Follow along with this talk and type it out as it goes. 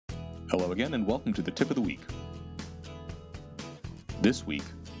Hello again and welcome to the Tip of the Week. This week,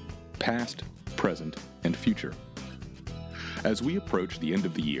 past, present, and future. As we approach the end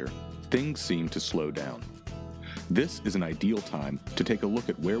of the year, things seem to slow down. This is an ideal time to take a look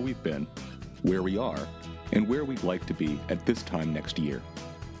at where we've been, where we are, and where we'd like to be at this time next year.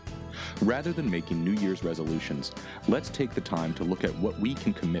 Rather than making New Year's resolutions, let's take the time to look at what we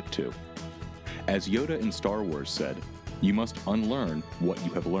can commit to. As Yoda in Star Wars said, you must unlearn what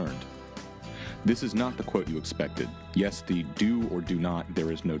you have learned. This is not the quote you expected. Yes, the do or do not,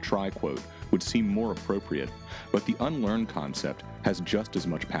 there is no try quote would seem more appropriate, but the unlearn concept has just as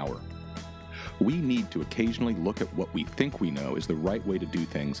much power. We need to occasionally look at what we think we know is the right way to do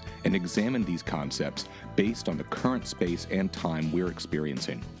things and examine these concepts based on the current space and time we're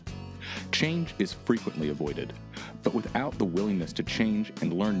experiencing. Change is frequently avoided, but without the willingness to change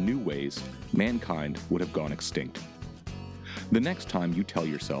and learn new ways, mankind would have gone extinct. The next time you tell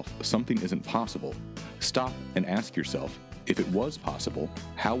yourself something isn't possible, stop and ask yourself, if it was possible,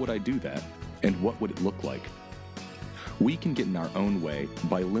 how would I do that, and what would it look like? We can get in our own way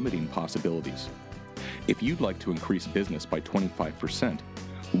by limiting possibilities. If you'd like to increase business by 25%,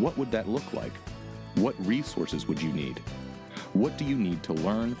 what would that look like? What resources would you need? What do you need to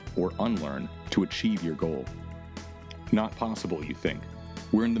learn or unlearn to achieve your goal? Not possible, you think.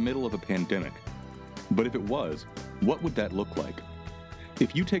 We're in the middle of a pandemic. But if it was, what would that look like?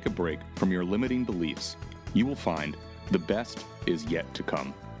 If you take a break from your limiting beliefs, you will find the best is yet to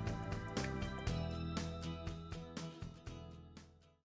come.